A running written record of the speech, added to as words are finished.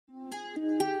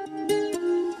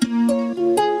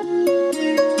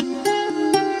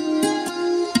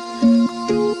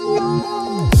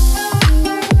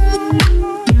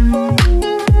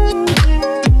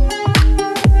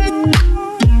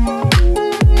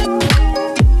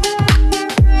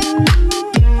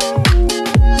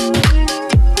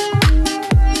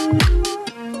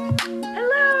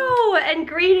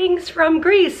from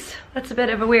Greece. That's a bit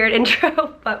of a weird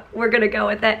intro, but we're gonna go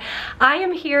with it. I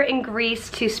am here in Greece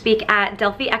to speak at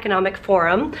Delphi Economic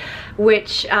Forum,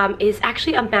 which is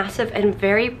actually a massive and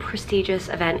very prestigious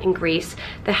event in Greece.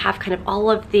 They have kind of all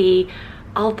of the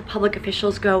public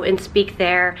officials go and speak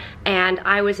there, and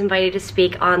I was invited to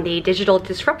speak on the Digital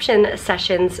Disruption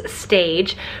Sessions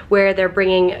stage, where they're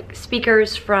bringing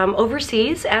speakers from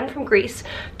overseas and from Greece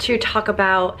to talk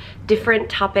about different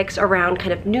topics around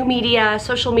kind of new media,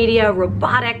 social media,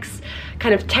 robotics,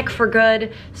 kind of tech for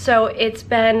good. So it's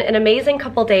been an amazing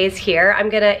couple days here. I'm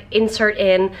gonna insert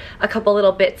in a couple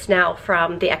little bits now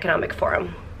from the Economic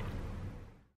Forum.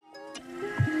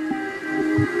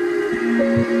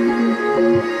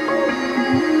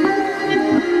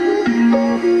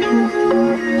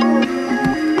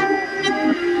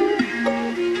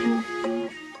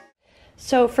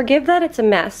 So forgive that it's a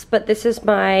mess, but this is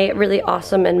my really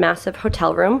awesome and massive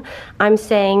hotel room. I'm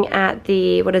staying at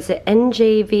the, what is it,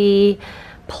 NJV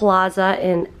Plaza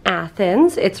in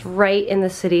Athens. It's right in the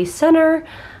city center,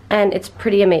 and it's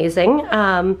pretty amazing.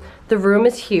 The room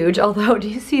is huge, although, do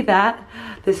you see that?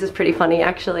 This is pretty funny,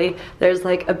 actually. There's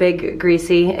like a big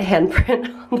greasy handprint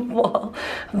on the wall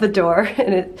of the door,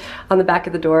 and on the back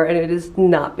of the door, and it is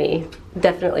not me.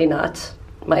 Definitely not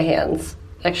my hands.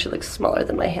 Actually looks smaller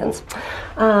than my hands.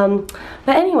 But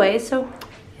anyway, so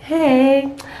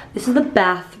hey, this is the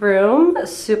bathroom.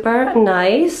 Super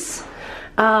nice.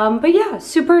 But yeah,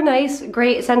 super nice,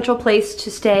 great central place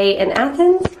to stay in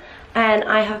Athens, and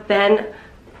I have been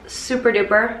super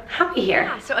duper happy here.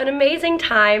 Yeah, so an amazing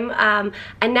time,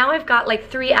 and now I've got like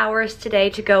 3 hours today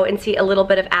to go and see a little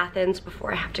bit of Athens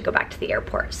before I have to go back to the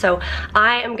airport. So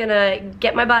I am gonna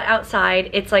get my butt outside.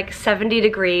 It's like 70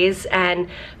 degrees, and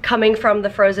coming from the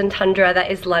frozen tundra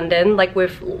that is London, like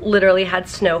we've literally had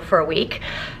snow for a week,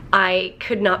 I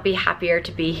could not be happier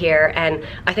to be here, and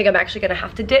I think I'm actually gonna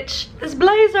have to ditch this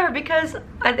blazer because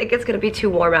I think it's gonna be too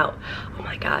warm out. Oh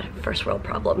my god, first world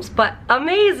problems, but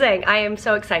amazing. I am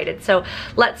so excited. So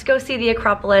let's go see the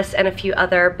Acropolis and a few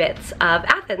other bits of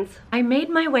Athens. I made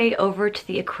my way over to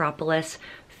the Acropolis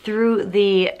through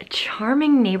the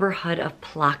charming neighborhood of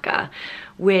Plaka,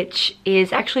 which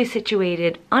is actually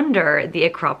situated under the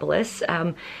Acropolis.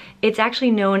 It's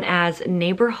actually known as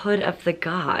Neighborhood of the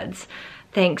Gods,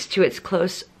 thanks to its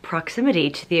close proximity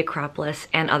to the Acropolis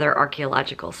and other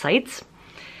archaeological sites.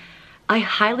 I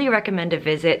highly recommend a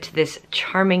visit to this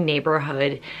charming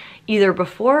neighborhood either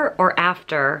before or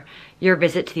after your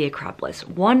visit to the Acropolis.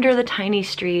 Wander the tiny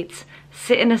streets,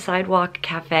 sit in a sidewalk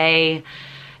cafe,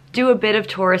 do a bit of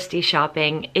touristy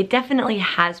shopping. It definitely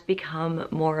has become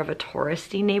more of a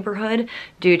touristy neighborhood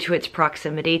due to its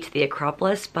proximity to the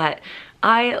Acropolis, but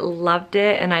I loved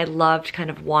it, and I loved kind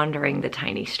of wandering the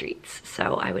tiny streets.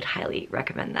 So I would highly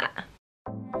recommend that.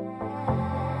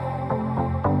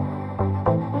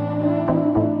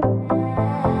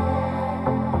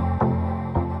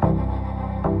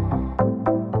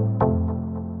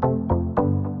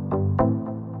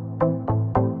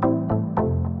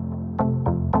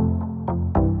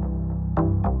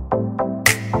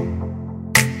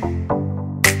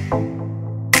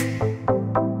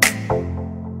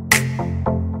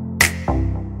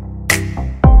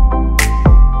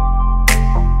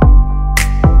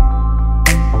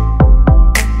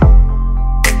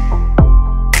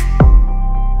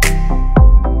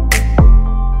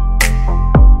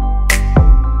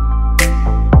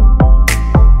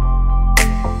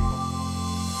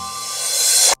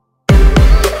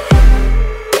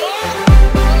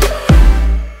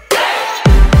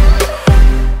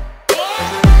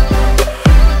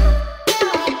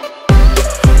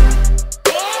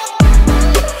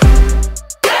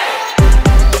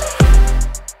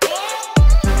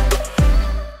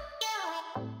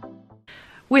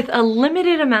 With a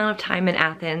limited amount of time in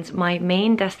Athens, my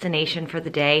main destination for the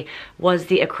day was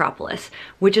the Acropolis,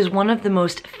 which is one of the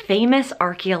most famous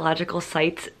archaeological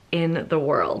sites in the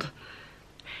world.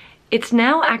 It's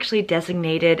now actually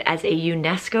designated as a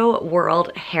UNESCO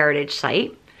World Heritage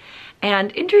Site.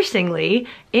 And interestingly,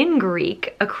 in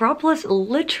Greek, Acropolis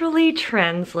literally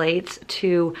translates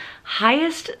to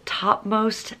highest,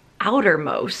 topmost,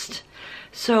 outermost.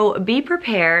 So be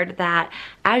prepared that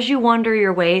as you wander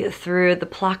your way through the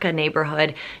Plaka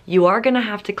neighborhood, you are gonna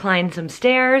have to climb some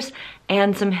stairs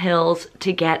and some hills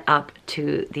to get up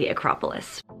to the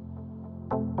Acropolis.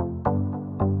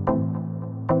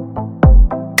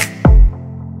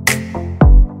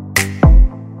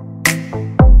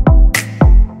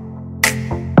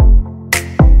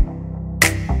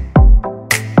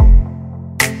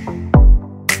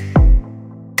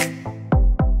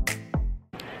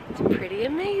 It's pretty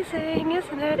amazing,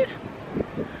 isn't it?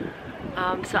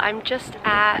 So I'm just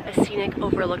at a scenic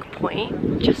overlook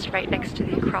point, just right next to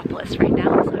the Acropolis right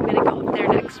now. So I'm gonna go up there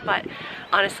next, but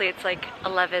honestly it's like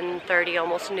 11:30,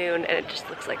 almost noon, and it just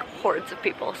looks like hordes of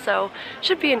people. So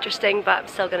should be interesting, but I'm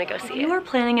still gonna go see it. If you are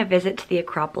planning a visit to the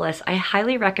Acropolis, I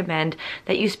highly recommend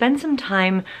that you spend some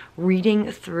time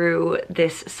reading through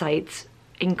this site's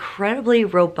incredibly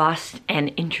robust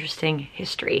and interesting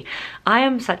history. I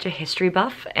am such a history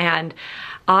buff, and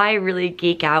I really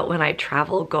geek out when I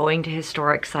travel going to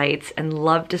historic sites and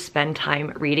love to spend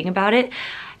time reading about it.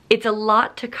 It's a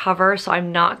lot to cover, so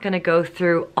I'm not gonna go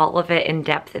through all of it in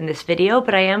depth in this video,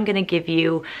 but I am gonna give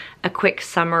you a quick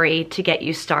summary to get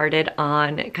you started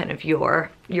on kind of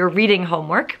your reading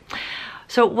homework.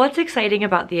 So what's exciting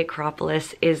about the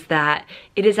Acropolis is that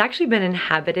it has actually been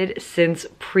inhabited since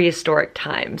prehistoric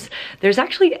times. There's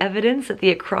actually evidence that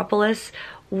the Acropolis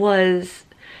was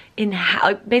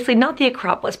basically not the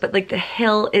Acropolis, but like the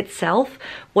hill itself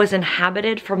was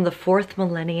inhabited from the 4th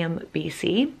millennium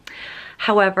BC.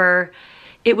 However,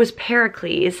 it was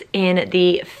Pericles in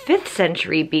the 5th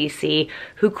century BC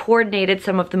who coordinated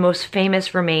some of the most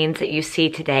famous remains that you see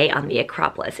today on the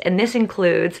Acropolis. And this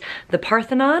includes the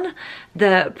Parthenon,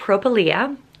 the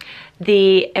Propylaea,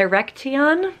 the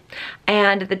Erechtheion,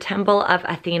 and the Temple of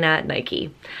Athena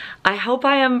Nike. I hope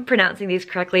I am pronouncing these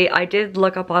correctly. I did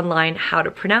look up online how to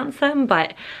pronounce them,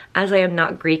 but as I am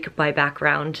not Greek by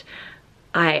background,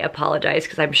 I apologize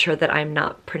because I'm sure that I'm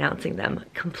not pronouncing them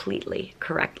completely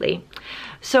correctly.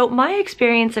 So my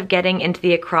experience of getting into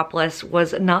the Acropolis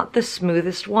was not the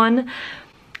smoothest one.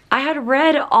 I had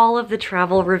read all of the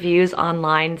travel reviews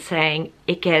online saying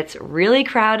it gets really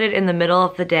crowded in the middle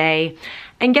of the day.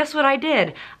 And guess what I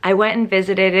did? I went and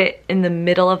visited it in the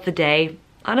middle of the day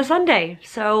on a Sunday.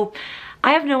 So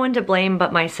I have no one to blame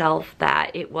but myself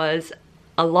that it was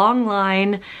a long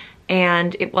line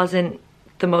and it wasn't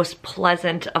the most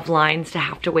pleasant of lines to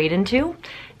have to wait into.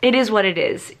 It is what it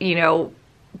is, you know,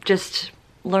 just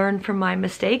learn from my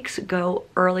mistakes, go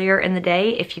earlier in the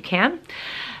day if you can.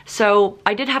 So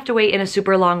I did have to wait in a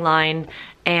super long line,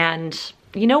 and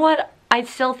you know what? I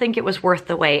still think it was worth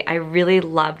the wait. I really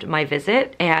loved my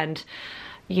visit, and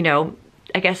you know,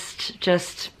 I guess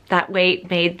just that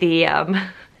wait made the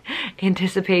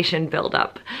anticipation build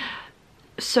up.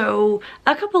 So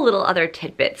a couple little other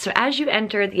tidbits. So as you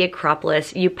enter the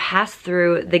Acropolis, you pass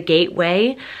through the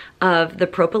gateway of the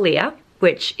Propylaea,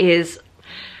 which is,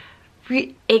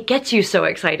 it gets you so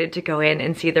excited to go in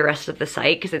and see the rest of the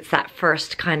site because it's that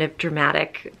first kind of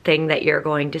dramatic thing that you're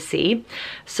going to see.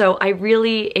 So I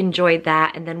really enjoyed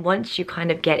that. And then once you kind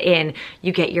of get in,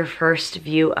 you get your first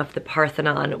view of the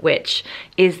Parthenon, which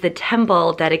is the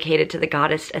temple dedicated to the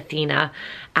goddess Athena,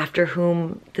 after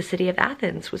whom the city of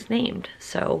Athens was named.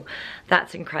 So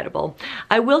that's incredible.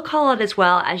 I will call out as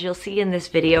well, as you'll see in this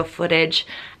video footage,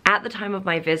 at the time of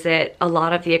my visit, a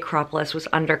lot of the Acropolis was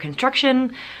under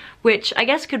construction, which I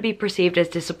guess could be perceived as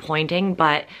disappointing,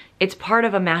 but it's part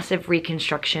of a massive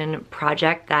reconstruction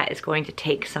project that is going to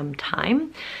take some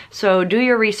time. So do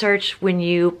your research when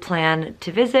you plan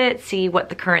to visit, see what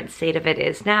the current state of it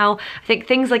is now. I think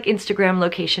things like Instagram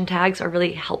location tags are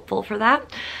really helpful for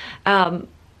that.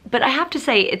 But I have to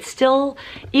say, it's still,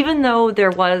 even though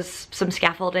there was some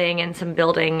scaffolding and some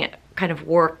building kind of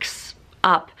works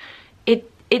up,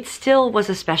 it still was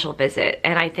a special visit.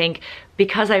 And I think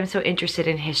because I'm so interested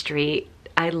in history,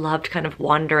 I loved kind of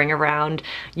wandering around.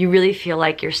 You really feel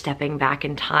like you're stepping back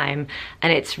in time,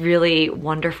 and it's really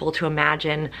wonderful to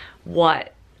imagine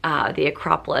what the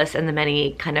Acropolis and the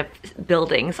many kind of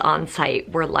buildings on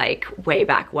site were like way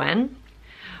back when.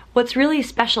 What's really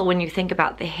special when you think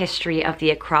about the history of the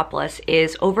Acropolis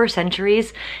is over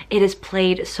centuries, it has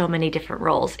played so many different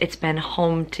roles. It's been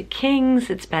home to kings,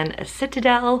 it's been a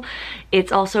citadel,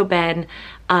 it's also been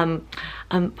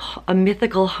a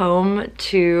mythical home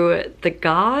to the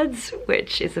gods,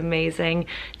 which is amazing.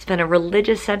 It's been a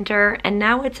religious center, and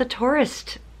now it's a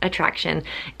tourist attraction.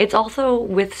 It's also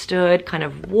withstood kind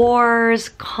of wars,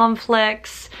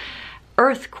 conflicts,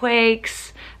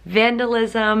 earthquakes,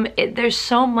 vandalism. There's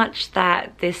so much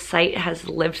that this site has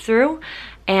lived through,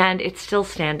 and it's still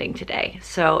standing today.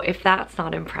 So if that's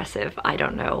not impressive, I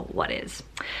don't know what is.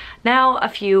 Now, a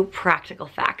few practical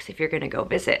facts if you're gonna go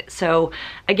visit. So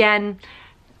again,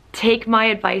 take my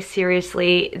advice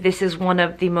seriously. This is one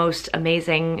of the most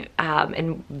amazing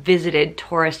and visited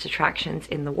tourist attractions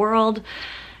in the world.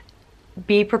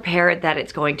 Be prepared that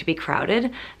it's going to be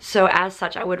crowded. So as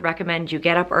such, I would recommend you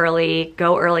get up early,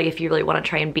 go early if you really want to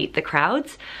try and beat the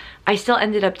crowds. I still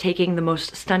ended up taking the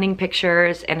most stunning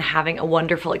pictures and having a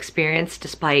wonderful experience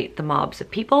despite the mobs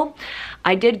of people.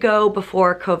 I did go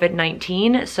before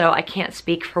COVID-19, so I can't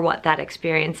speak for what that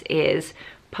experience is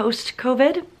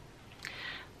post-COVID,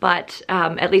 but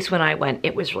at least when I went,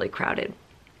 it was really crowded.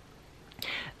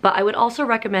 But I would also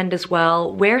recommend as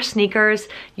well, wear sneakers.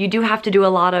 You do have to do a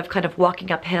lot of kind of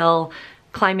walking uphill,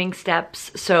 climbing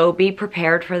steps, so be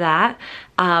prepared for that.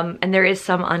 And there is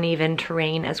some uneven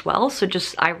terrain as well, so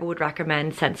just I would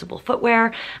recommend sensible footwear.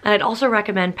 And I'd also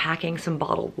recommend packing some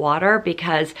bottled water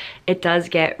because it does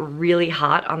get really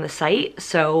hot on the site,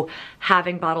 so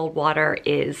having bottled water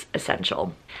is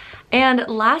essential. And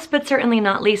last but certainly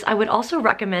not least, I would also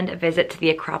recommend a visit to the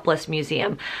Acropolis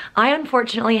Museum. I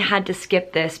unfortunately had to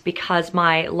skip this because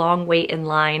my long wait in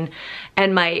line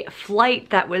and my flight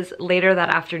that was later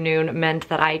that afternoon meant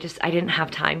that I didn't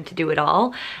have time to do it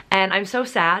all. And I'm so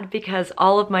sad because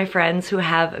all of my friends who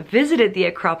have visited the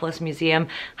Acropolis Museum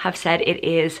have said it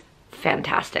is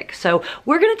fantastic. So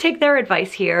we're gonna take their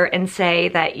advice here and say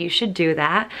that you should do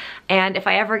that. And if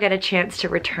I ever get a chance to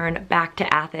return back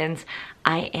to Athens,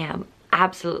 I am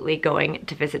absolutely going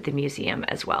to visit the museum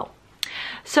as well.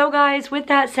 So guys, with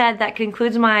that said, that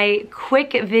concludes my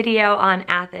quick video on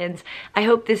Athens. I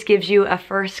hope this gives you a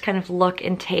first kind of look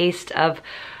and taste of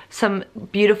some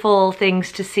beautiful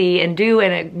things to see and do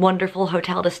and a wonderful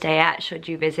hotel to stay at should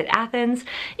you visit Athens.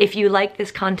 If you like this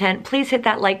content, please hit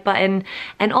that like button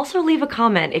and also leave a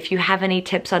comment if you have any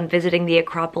tips on visiting the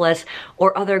Acropolis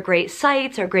or other great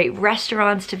sites or great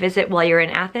restaurants to visit while you're in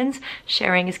Athens.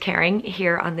 Sharing is caring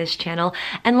here on this channel.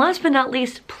 And last but not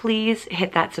least, please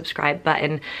hit that subscribe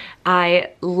button.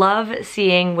 I love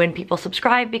seeing when people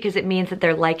subscribe because it means that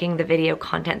they're liking the video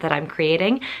content that I'm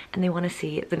creating and they want to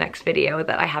see the next video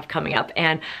that I have coming up.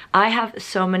 And I have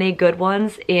so many good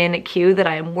ones in queue that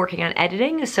I am working on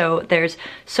editing, so there's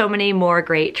so many more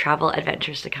great travel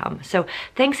adventures to come. So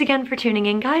thanks again for tuning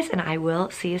in, guys, and I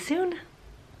will see you soon.